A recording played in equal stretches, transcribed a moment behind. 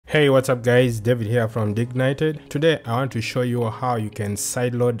Hey, what's up guys, David here from Dignited. Today I want to show you how you can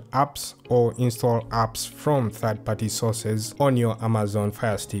sideload apps or install apps from third-party sources on your Amazon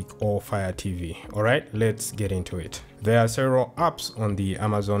Fire Stick or Fire TV. Alright, let's get into it. There are several apps on the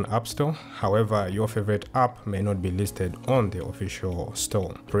Amazon App Store. However, your favorite app may not be listed on the official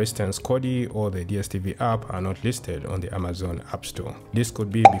store. For instance, Kodi or the DSTV app are not listed on the Amazon App Store. This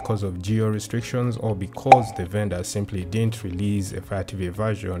could be because of geo restrictions or because the vendor simply didn't release a Fire TV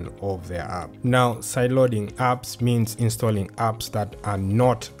version of their app. Now, sideloading apps means installing apps that are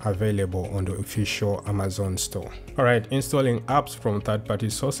not available on the official Amazon store. Alright, installing apps from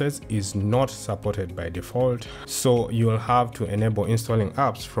third-party sources is not supported by default, so you'll have to enable installing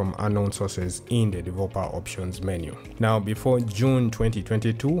apps from unknown sources in the developer options menu. Now, before June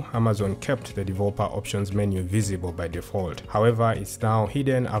 2022, Amazon kept the developer options menu visible by default. However, it's now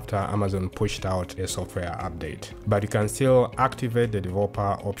hidden after Amazon pushed out a software update. But you can still activate the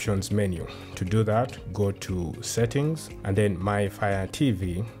developer options menu. To do that, go to Settings and then My Fire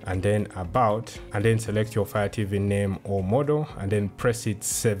TV and then About, and then select your Fire TV name or model and then press it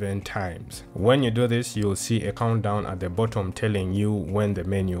 7 times. When you do this, you'll see a countdown at the bottom telling you when the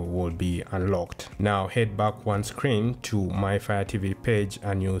menu will be unlocked. Now head back one screen to My Fire TV page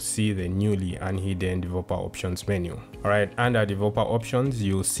and you'll see the newly unhidden developer options menu. Alright, under developer options,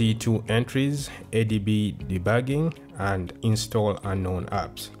 you'll see 2 entries, ADB debugging and install unknown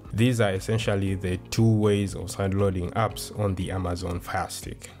apps. These are essentially the 2 ways of sideloading apps on the Amazon Fire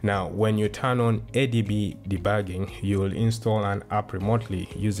Stick. Now, when you turn on ADB debugging, you will install an app remotely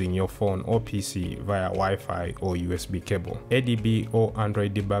using your phone or PC via Wi-Fi or USB cable. ADB or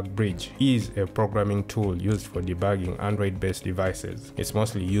Android Debug Bridge is a programming tool used for debugging Android-based devices. It's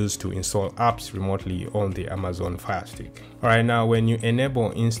mostly used to install apps remotely on the Amazon Fire Stick. Alright, now when you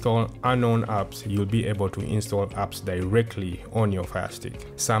enable install unknown apps, you'll be able to install apps directly on your Fire Stick.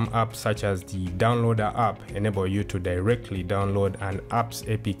 Some apps such as the Downloader app enable you to directly download an app's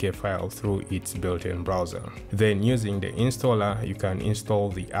APK file through its built-in browser. Then using the installer, you can install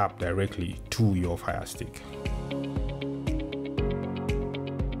the app directly to your Fire Stick.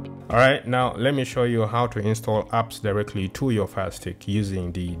 Alright, now let me show you how to install apps directly to your Fire Stick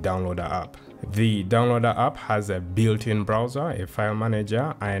using the Downloader app. The Downloader app has a built-in browser, a file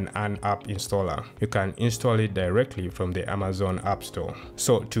manager, and an app installer. You can install it directly from the Amazon App Store.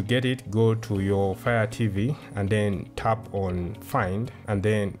 So to get it, go to your Fire TV and then tap on Find and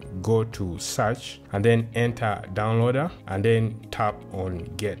then go to Search and then enter Downloader and then tap on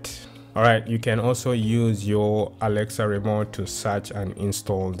Get. Alright, you can also use your Alexa remote to search and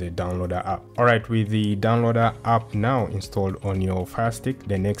install the Downloader app. Alright, with the Downloader app now installed on your Fire Stick,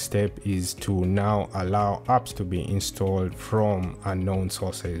 the next step is to now allow apps to be installed from unknown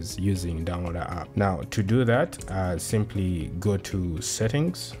sources using Downloader app. Now, to do that, simply go to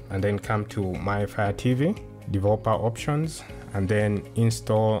Settings and then come to My Fire TV, Developer Options, and then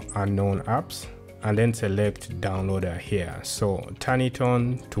Install Unknown Apps, and then select Downloader here. So turn it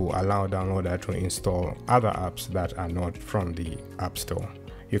on to allow Downloader to install other apps that are not from the App Store.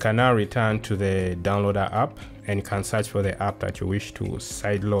 You can now return to the Downloader app and you can search for the app that you wish to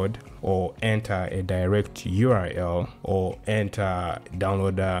sideload or enter a direct URL or enter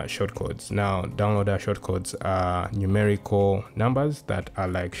downloader shortcodes. Now, downloader shortcodes are numerical numbers that are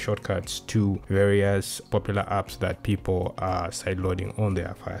like shortcuts to various popular apps that people are sideloading on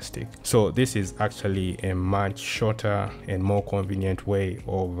their Fire Stick. So this is actually a much shorter and more convenient way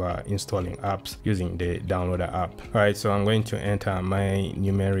of installing apps using the Downloader app. Alright, so I'm going to enter my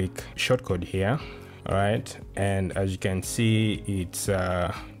numeric shortcode here. Alright, and as you can see, it's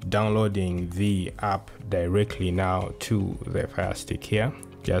downloading the app directly now to the Fire Stick here.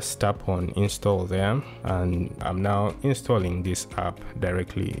 Just tap on install there, and I'm now installing this app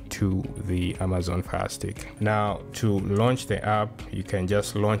directly to the Amazon Fire Stick. Now, to launch the app, you can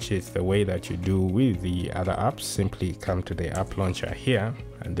just launch it the way that you do with the other apps. Simply come to the app launcher here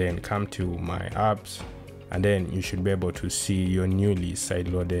and then come to My Apps, and then you should be able to see your newly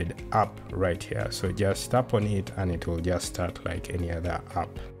sideloaded app right here. So just tap on it and it will just start like any other app.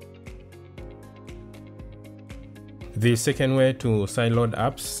 The second way to sideload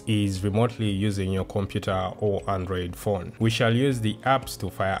apps is remotely using your computer or Android phone. We shall use the Apps to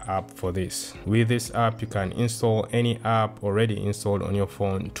Fire app for this. With this app, you can install any app already installed on your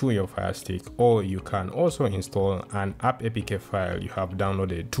phone to your Fire Stick, or you can also install an app APK file you have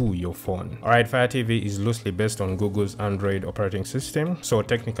downloaded to your phone. Alright, Fire TV is loosely based on Google's Android operating system, so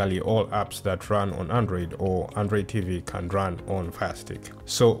technically all apps that run on Android or Android TV can run on Fire Stick.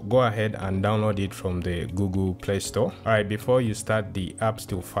 So go ahead and download it from the Google Play Store so. Alright, before you start the apps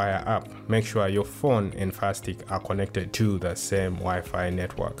to fire up, make sure your phone and Fire Stick are connected to the same Wi-Fi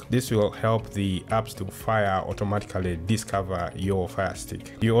network. This will help the apps to fire automatically discover your Fire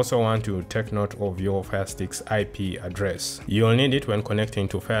Stick. You also want to take note of your Fire Stick's IP address. You'll need it when connecting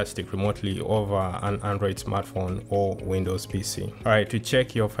to Fire Stick remotely over an Android smartphone or Windows PC. Alright, to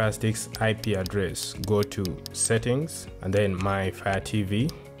check your Fire Stick's IP address, go to Settings and then My Fire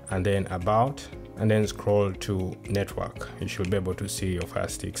TV and then About, and then scroll to Network. You should be able to see your Fire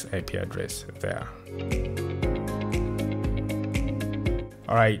Stick's IP address there.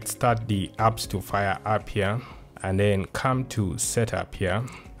 Alright, start the apps to fire up here and then come to Setup here,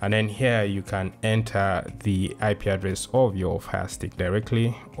 and then here you can enter the IP address of your Fire Stick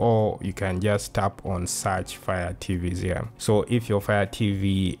directly, or you can just tap on Search Fire TVs here. So if your Fire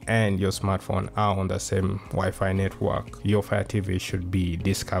TV and your smartphone are on the same Wi-Fi network, your Fire TV should be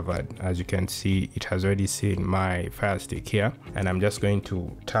discovered. As you can see, it has already seen my Fire Stick here, and I'm just going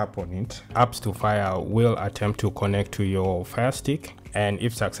to tap on it. Apps to fire will attempt to connect to your Fire Stick, and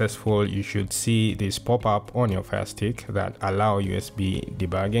if successful, you should see this pop up on your Fire Stick that allow USB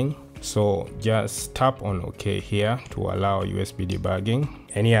debugging. So just tap on OK here to allow USB debugging.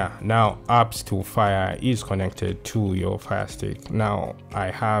 And yeah, now apps to fire is connected to your Fire Stick. Now I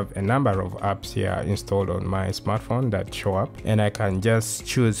have a number of apps here installed on my smartphone that show up, and I can just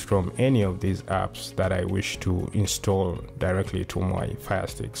choose from any of these apps that I wish to install directly to my Fire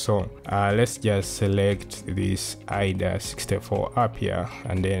Stick. So let's just select this IDA64 app here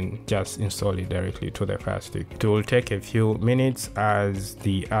and then just install it directly to the Fire Stick. It will take a few minutes as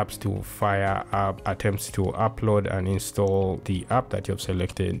the apps to fire app attempts to upload and install the app that you've selected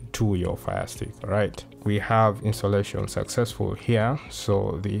to your Fire Stick. Right, we have installation successful here,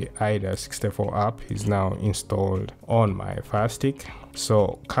 so the IDA64 app is now installed on my Fire Stick.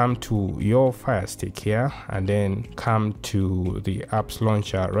 So come to your Fire Stick here and then come to the apps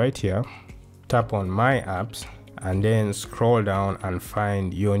launcher right here, tap on My Apps, and then scroll down and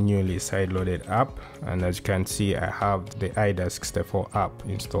find your newly sideloaded app. And as you can see, I have the IDA64 app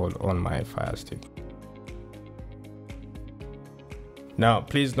installed on my Fire Stick. Now,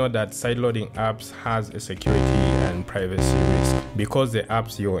 please note that sideloading apps has a security and privacy risk. Because the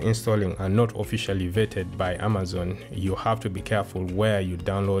apps you're installing are not officially vetted by Amazon, you have to be careful where you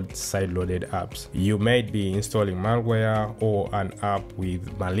download sideloaded apps. You may be installing malware or an app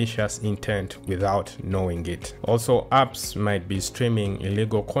with malicious intent without knowing it. Also, apps might be streaming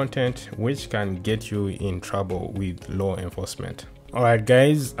illegal content, which can get you in trouble with law enforcement. Alright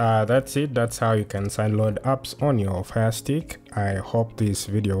guys, that's it. That's how you can sideload apps on your Fire Stick. I hope this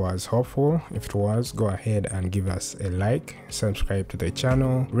video was helpful. If it was, go ahead and give us a like, subscribe to the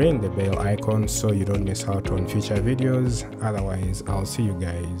channel, ring the bell icon so you don't miss out on future videos. Otherwise, I'll see you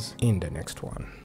guys in the next one.